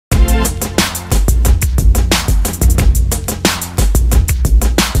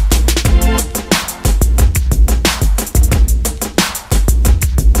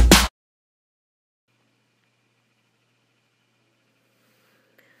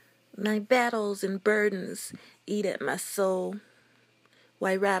My battles and burdens eat at my soul,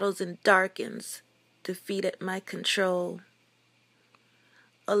 why rattles and darkens, defeat at my control.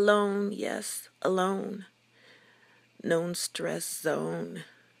 Alone, yes, alone, known stress zone.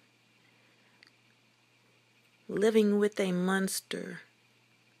 Living with a monster,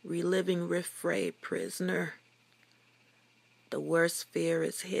 reliving riffrae prisoner. The worst fear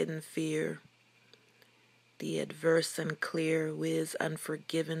is hidden fear. The adverse unclear whiz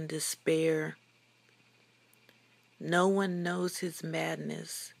unforgiven despair. No one knows his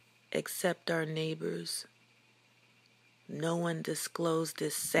madness except our neighbors. No one disclosed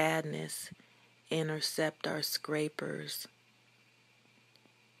his sadness, intercept our scrapers.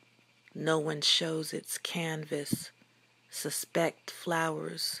 No one shows its canvas, suspect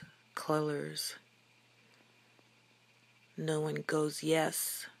flowers, colors. No one goes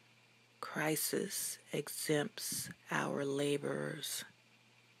yes, crisis exempts our laborers.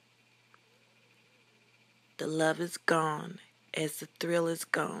 The love is gone as the thrill is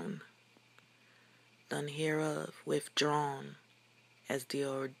gone, done hereof withdrawn as the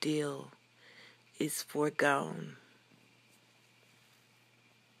ordeal is foregone.